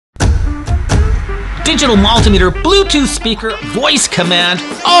digital multimeter, Bluetooth speaker, voice command.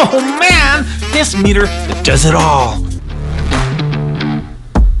 Oh man, this meter does it all.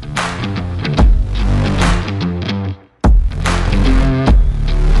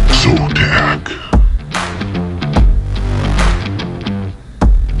 ZOTEK.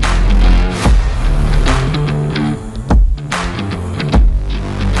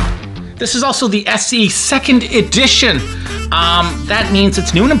 This is also the SE second edition. That means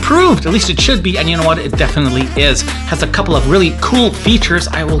it's new and improved. At least it should be, and you know what? It definitely is. Has a couple of really cool features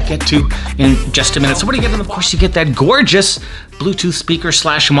I will get to in just a minute. So what do you get in the box? Of course, you get that gorgeous Bluetooth speaker /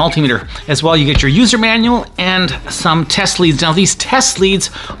 multimeter. As well, you get your user manual and some test leads. Now, these test leads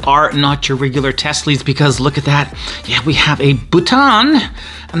are not your regular test leads because look at that. Yeah, we have a button,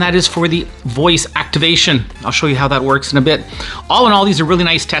 and that is for the voice activation. I'll show you how that works in a bit. All in all, these are really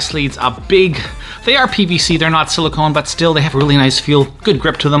nice test leads. They are PVC, they're not silicone, but still they have a really nice feel, good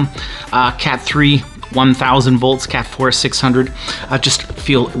grip to them. Cat 3, 1000 volts, Cat 4, 600, just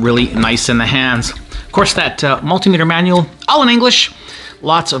feel really nice in the hands. Of course, that multimeter manual, all in English,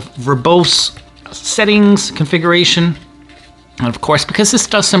 lots of verbose settings, configuration. And of course, because this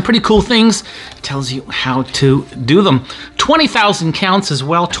does some pretty cool things, it tells you how to do them. 20,000 counts as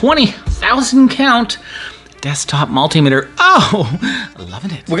well, 20,000 count. Desktop multimeter. Oh, loving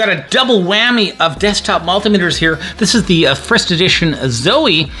it. We got a double whammy of desktop multimeters here. This is the first edition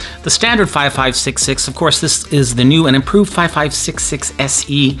Zoe, the standard 5566. Of course, this is the new and improved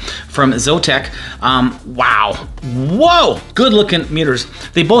 5566SE from ZOTEK. Wow. Whoa, good looking meters.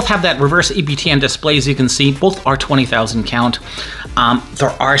 They both have that reverse EBTN display, as you can see. Both are 20,000 count. There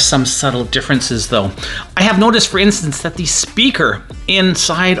are some subtle differences though. I have noticed, for instance, that the speaker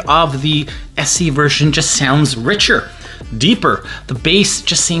inside of the SE version just sounds richer, deeper. The bass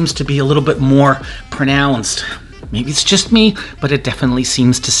just seems to be a little bit more pronounced. Maybe it's just me, but it definitely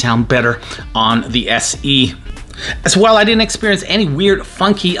seems to sound better on the SE. As well, I didn't experience any weird,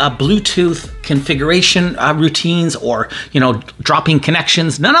 funky Bluetooth configuration routines or, dropping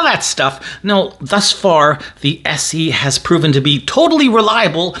connections. None of that stuff. No, thus far, the SE has proven to be totally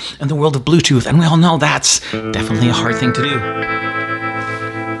reliable in the world of Bluetooth, and we all know that's definitely a hard thing to do.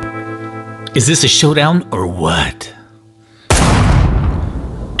 Is this a showdown or what?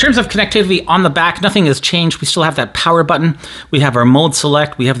 In terms of connectivity on the back, nothing has changed. We still have that power button. We have our mode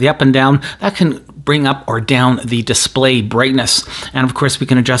select. We have the up and down. That can bring up or down the display brightness. And of course, we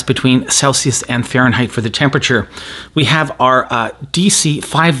can adjust between Celsius and Fahrenheit for the temperature. We have our DC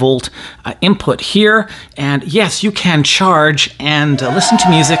 5 volt input here. And yes, you can charge and listen to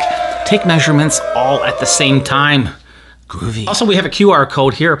music, take measurements all at the same time. Groovy. Also, we have a QR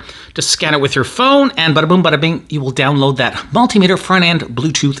code here. Just scan it with your phone and bada boom, bada bing, you will download that multimeter front-end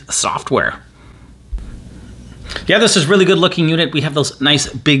Bluetooth software. Yeah, this is a really good looking unit. We have those nice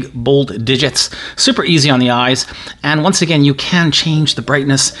big bold digits, super easy on the eyes. And once again, you can change the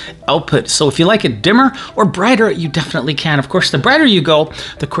brightness output. So if you like it dimmer or brighter, you definitely can. Of course, the brighter you go,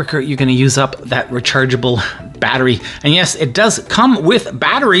 the quicker you're going to use up that rechargeable battery. And yes, it does come with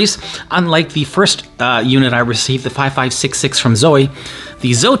batteries, unlike the first unit I received, the 5566 from Zoe.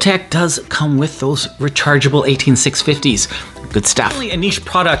 The ZOTEK does come with those rechargeable 18650s. Good stuff. Definitely a niche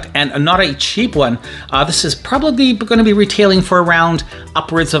product and not a cheap one. This is probably going to be retailing for around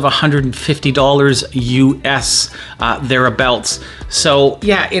upwards of $150 US, thereabouts. So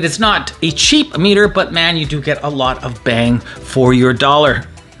yeah, it is not a cheap meter, but man, you do get a lot of bang for your dollar.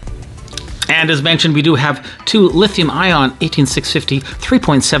 And as mentioned, we do have two lithium-ion 18650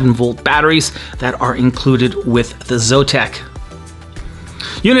 3.7 volt batteries that are included with the ZOTEK.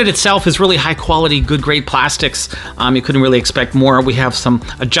 Unit itself is really high quality, good grade plastics. You couldn't really expect more. We have some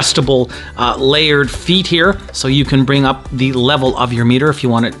adjustable layered feet here, so you can bring up the level of your meter if you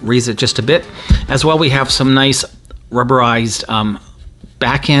want to raise it just a bit. As well, we have some nice rubberized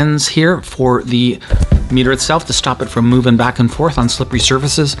back ends here for the meter itself to stop it from moving back and forth on slippery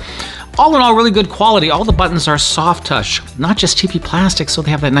surfaces. All in all, really good quality. All the buttons are soft touch, not just TP plastic, so they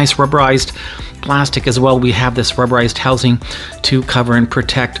have that nice rubberized plastic as well. We have this rubberized housing to cover and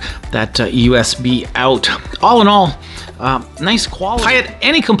protect that USB out. All in all, nice quality. If I had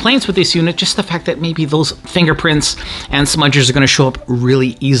any complaints with this unit, just the fact that maybe those fingerprints and smudgers are going to show up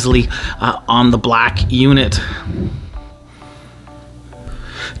really easily on the black unit.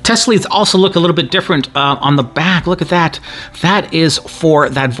 Test leads also look a little bit different on the back. Look at that. That is for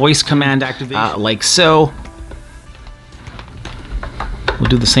that voice command activation, like so. We'll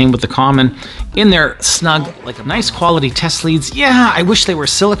do the same with the common. In there, snug, like a nice quality test leads. Yeah, I wish they were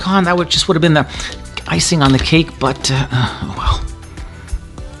silicone. That would have been the icing on the cake, but oh well.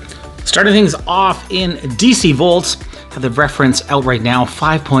 Starting things off in DC volts, have the reference out right now,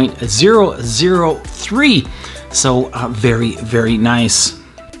 5.003. So very, very nice.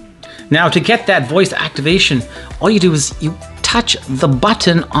 Now to get that voice activation, all you do is you touch the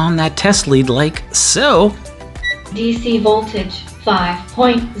button on that test lead like so. DC voltage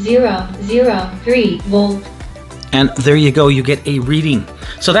 5.003 volt. And there you go, you get a reading.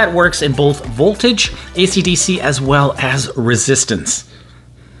 So that works in both voltage, AC/DC, as well as resistance.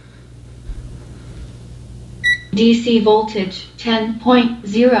 DC voltage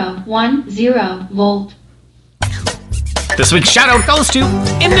 10.010 volt. This week's shout out goes to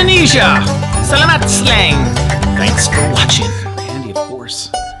Indonesia. Salamat slang. Thanks for watching. Handy, of course.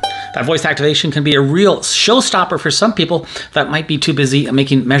 That voice activation can be a real showstopper for some people that might be too busy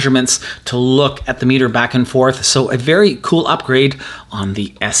making measurements to look at the meter back and forth. So a very cool upgrade on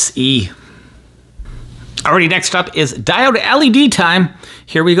the SE. Alrighty, next up is diode LED time.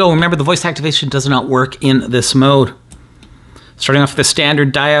 Here we go. Remember, the voice activation does not work in this mode. Starting off with the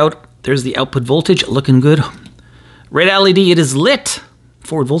standard diode, there's the output voltage, looking good. Red LED, it is lit.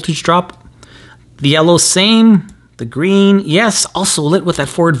 Forward voltage drop. The yellow, same. The green, yes, also lit with that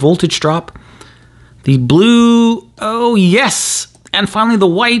forward voltage drop. The blue, oh yes. And finally the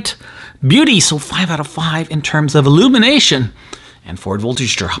white, beauty, so 5 out of 5 in terms of illumination and forward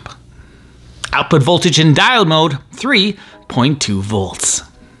voltage drop. Output voltage in diode mode, 3.2 volts.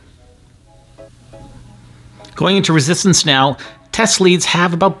 Going into resistance now, test leads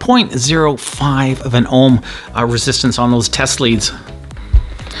have about 0.05 of an ohm resistance on those test leads.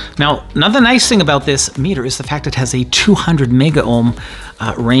 Now, another nice thing about this meter is the fact it has a 200 mega ohm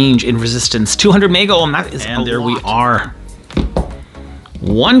range in resistance. 200 mega ohm, that is and a there lot. We are.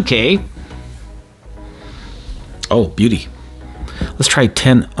 1K. Oh, beauty. Let's try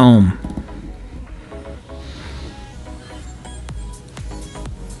 10 ohm.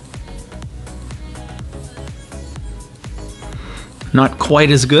 Not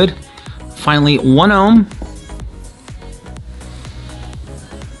quite as good. Finally, 1 ohm.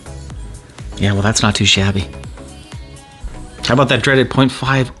 Yeah, well, that's not too shabby. How about that dreaded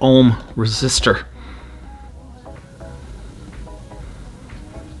 0.5 ohm resistor?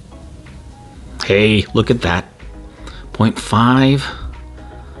 Hey, look at that. 0.5,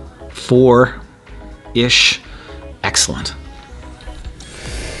 4-ish. Excellent.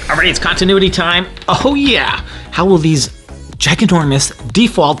 Alright, it's continuity time. Oh yeah! How will these giganormous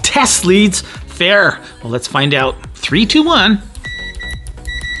default test leads fare? Well, let's find out. 3, 2, 1.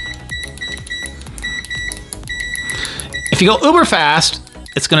 If you go uber fast,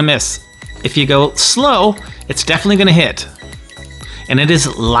 it's gonna miss. If you go slow, it's definitely gonna hit. And it is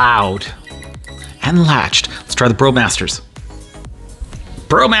loud and latched. Let's try the ProMasters.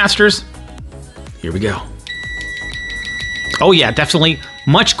 ProMasters, here we go. Oh yeah, definitely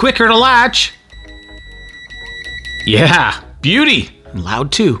much quicker to latch. Yeah, beauty, and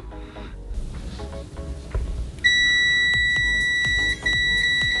loud too.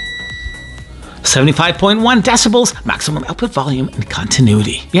 .1 decibels, maximum output volume, and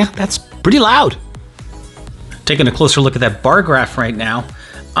continuity. Yeah, that's pretty loud. Taking a closer look at that bar graph right now.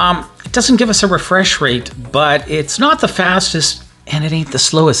 It doesn't give us a refresh rate, but it's not the fastest and it ain't the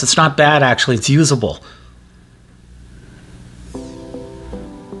slowest. It's not bad, actually. It's usable.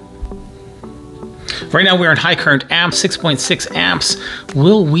 Right now we're in high current amps, 6.6 amps.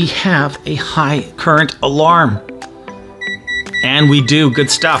 Will we have a high current alarm? And we do.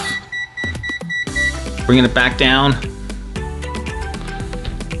 Good stuff. Bringing it back down.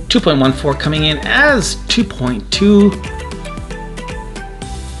 2.14 coming in as 2.2.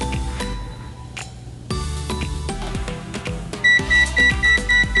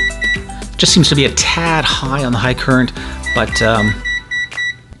 Just seems to be a tad high on the high current, but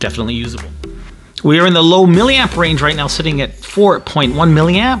definitely usable. We are in the low milliamp range right now, sitting at 4.1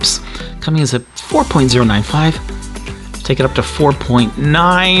 milliamps, coming as at 4.095. Take it up to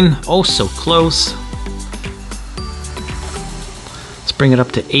 4.9. Oh, so close. Let's bring it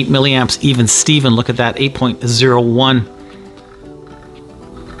up to 8 milliamps, even Steven. Look at that, 8.01.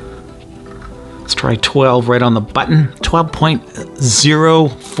 Let's try 12 right on the button.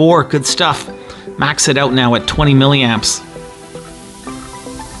 12.04, good stuff. Max it out now at 20 milliamps.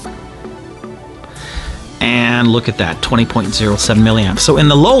 And look at that, 20.07 milliamps. So in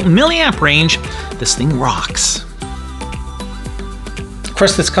the low milliamp range, this thing rocks. Of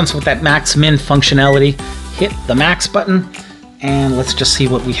course, this comes with that max min functionality. Hit the max button, and let's just see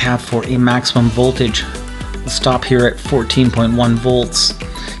what we have for a maximum voltage. We'll stop here at 14.1 volts.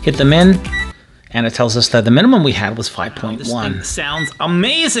 Hit the min, and it tells us that the minimum we had was 5.1. This thing sounds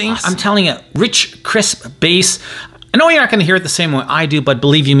amazing. Awesome. I'm telling you, rich, crisp bass. I know you're not going to hear it the same way I do, but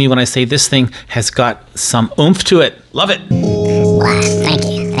believe you me when I say this thing has got some oomph to it. Love it. Wow, thank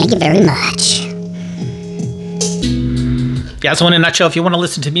you. Thank you very much. Yeah, so in a nutshell, if you want to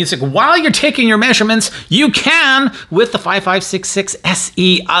listen to music while you're taking your measurements, you can with the 5566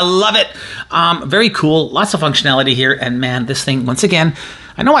 SE. I love it. Very cool. Lots of functionality here. And man, this thing, once again,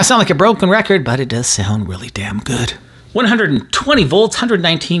 I know I sound like a broken record, but it does sound really damn good. 120 volts,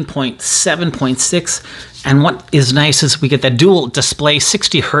 119.7.6. And what is nice is we get that dual display,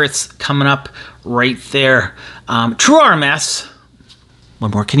 60 hertz coming up right there. True RMS.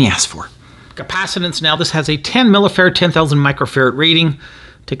 What more can you ask for? Capacitance now, this has a 10 millifarad, 10,000 microfarad rating.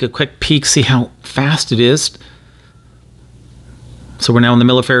 Take a quick peek, see how fast it is. So we're now in the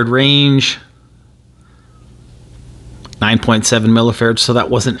millifarad range. 9.7 millifarad, so that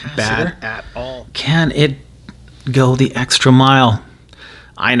wasn't bad at all. Can it go the extra mile?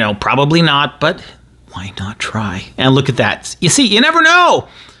 I know, probably not, but why not try? And look at that. You see, you never know.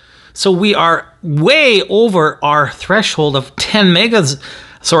 So we are way over our threshold of 10,000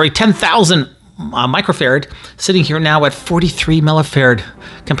 microfarad, sitting here now at 43 millifarad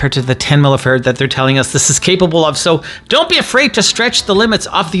compared to the 10 millifarad that they're telling us this is capable of. So don't be afraid to stretch the limits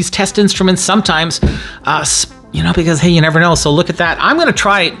of these test instruments sometimes, you know, because hey, you never know. So look at that. I'm going to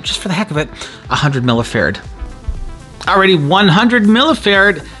try it just for the heck of it, 100 millifarad. Already 100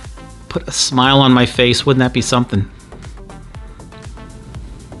 millifarad. Put a smile on my face. Wouldn't that be something?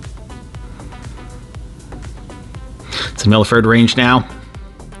 It's a millifarad range now.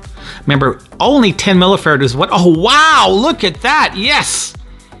 Remember, only 10 millifarad is what? Oh, wow, look at that. Yes.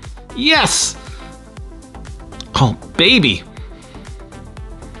 Yes. Oh, baby.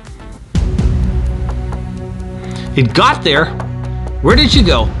 It got there. Where did you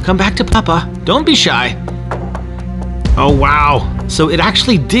go? Come back to Papa. Don't be shy. Oh, wow. So it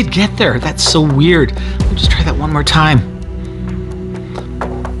actually did get there. That's so weird. Let me just try that one more time.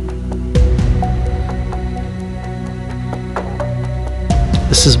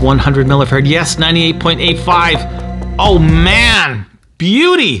 This is 100 millifarad. Yes, 98.85. Oh man,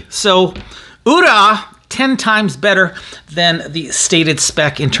 beauty. So UTA, 10 times better than the stated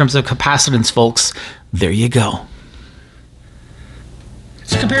spec in terms of capacitance, folks. There you go.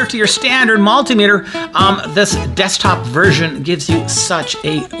 So compared to your standard multimeter, this desktop version gives you such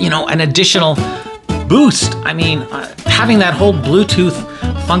a, an additional boost. I mean, having that whole Bluetooth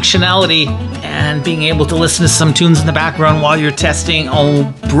functionality and being able to listen to some tunes in the background while you're testing,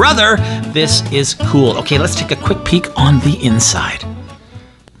 oh brother, this is cool. Okay, let's take a quick peek on the inside.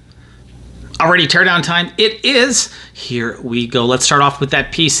 Already teardown time. It is. Here we go. Let's start off with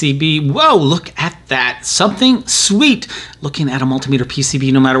that PCB. Whoa, look at that. Something sweet. Looking at a multimeter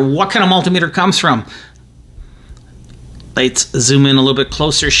PCB, no matter what kind of multimeter comes from. Let's zoom in a little bit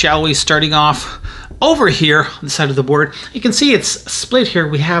closer, shall we? Starting off over here on the side of the board, you can see it's split here.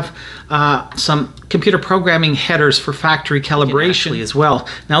 We have some computer programming headers for factory calibration as well.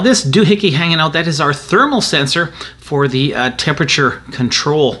 Now this doohickey hanging out, that is our thermal sensor for the temperature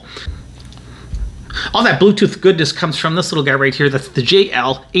control. All that Bluetooth goodness comes from this little guy right here. That's the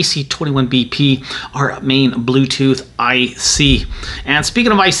JL AC21BP, our main Bluetooth IC. And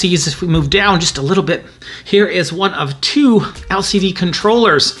speaking of ICs, if we move down just a little bit, here is one of two LCD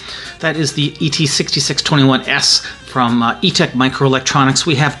controllers. That is the ET6621S from ETEC Microelectronics.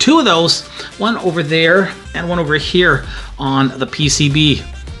 We have two of those, one over there and one over here on the PCB.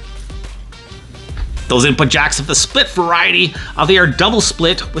 Those input jacks of the split variety, they are double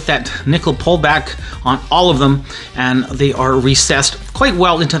split with that nickel pullback on all of them, and they are recessed quite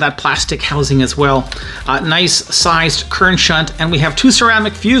well into that plastic housing as well. Nice sized current shunt, and we have two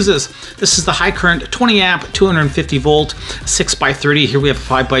ceramic fuses. This is the high current 20 amp, 250 volt, 6x30. Here we have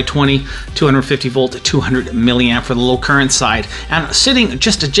 5x20, 250 volt, 200 milliamp for the low current side. And sitting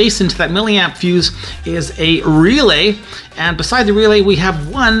just adjacent to that milliamp fuse is a relay. And beside the relay, we have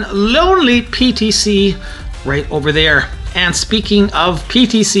one lonely PTC right over there. And speaking of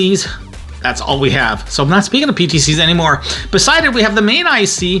PTCs, that's all we have. So I'm not speaking of PTCs anymore. Beside it, we have the main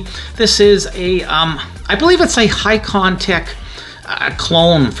IC. This is a, I believe it's a Hycon Tech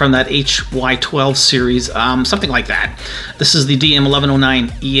clone from that HY12 series, something like that. This is the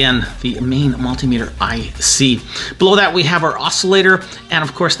DM1109EN, the main multimeter IC. Below that, we have our oscillator and,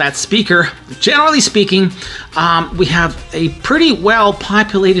 of course, that speaker. Generally speaking, we have a pretty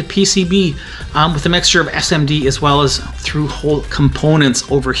well-populated PCB with a mixture of SMD as well as through-hole components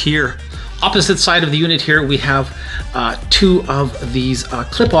over here Opposite side of the unit here, we have two of these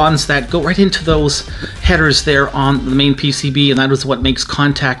clip-ons that go right into those headers there on the main PCB, and that is what makes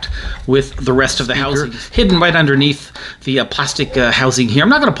contact with the rest of the housing. Hidden right underneath the plastic housing here. I'm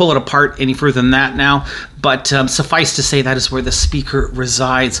not going to pull it apart any further than that now, but suffice to say that is where the speaker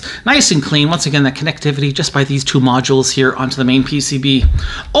resides. Nice and clean. Once again, that connectivity just by these two modules here onto the main PCB.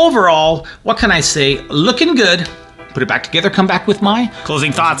 Overall, what can I say? Looking good. Put it back together, come back with my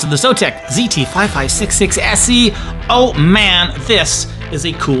closing thoughts on the ZOTEK ZT-5566SE. Oh man, this is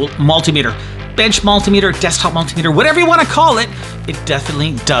a cool multimeter. Bench multimeter, desktop multimeter, whatever you want to call it, it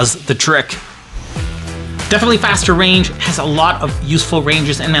definitely does the trick. Definitely faster range, has a lot of useful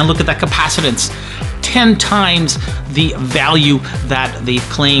ranges, and man, look at that capacitance. 10 times the value that they've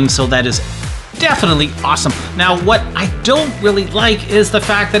claimed, so that is definitely awesome. Now, what I don't really like is the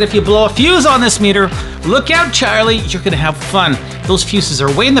fact that if you blow a fuse on this meter, look out, Charlie, you're gonna have fun. Those fuses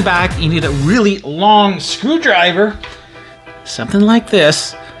are way in the back. You need a really long screwdriver, something like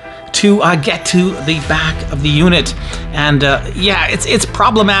this, to get to the back of the unit. And yeah, it's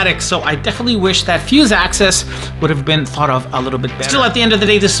problematic, so I definitely wish that fuse access would have been thought of a little bit better. Still, at the end of the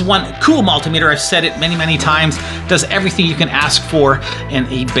day, this is one cool multimeter. I've said it many, many times. Does everything you can ask for in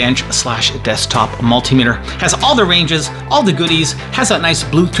a bench/desktop multimeter. Has all the ranges, all the goodies, has that nice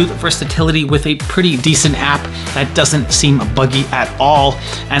Bluetooth versatility with a pretty decent app that doesn't seem buggy at all.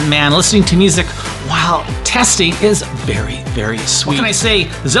 And man, listening to music while testing is very, very sweet. What can I say?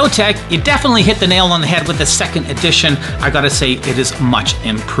 ZOTEK, you definitely hit the nail on the head with the second edition. I gotta say, it is much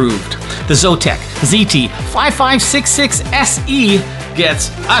improved. The ZOTEK ZT-5566SE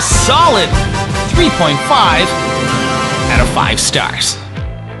gets a solid 3.5 out of 5 stars.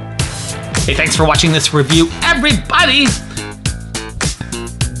 Hey, thanks for watching this review, everybody!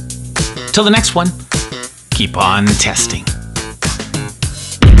 Till the next one, keep on testing.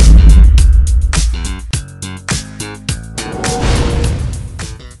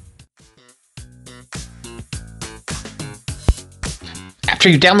 After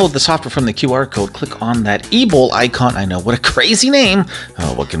you download the software from the QR code, click on that e-bowl icon. I know, what a crazy name.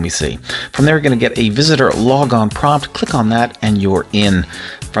 Oh, what can we say? From there, you're going to get a visitor logon prompt. Click on that and you're in.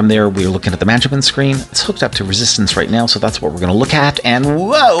 From there, we're looking at the management screen. It's hooked up to resistance right now, so that's what we're going to look at. And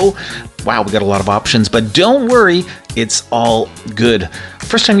whoa, wow, we got a lot of options, but don't worry, it's all good.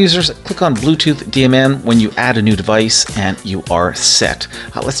 First-time users, click on Bluetooth DMN when you add a new device, and you are set.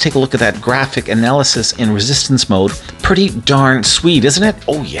 Let's take a look at that graphic analysis in resistance mode. Pretty darn sweet, isn't it?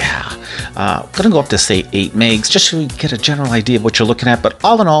 Oh yeah. Gonna go up to say 8 megs, just so you get a general idea of what you're looking at. But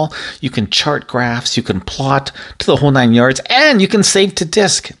all in all, you can chart graphs, you can plot to the whole 9 yards, and you can save to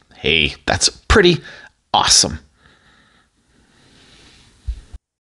disk. Hey, that's pretty awesome.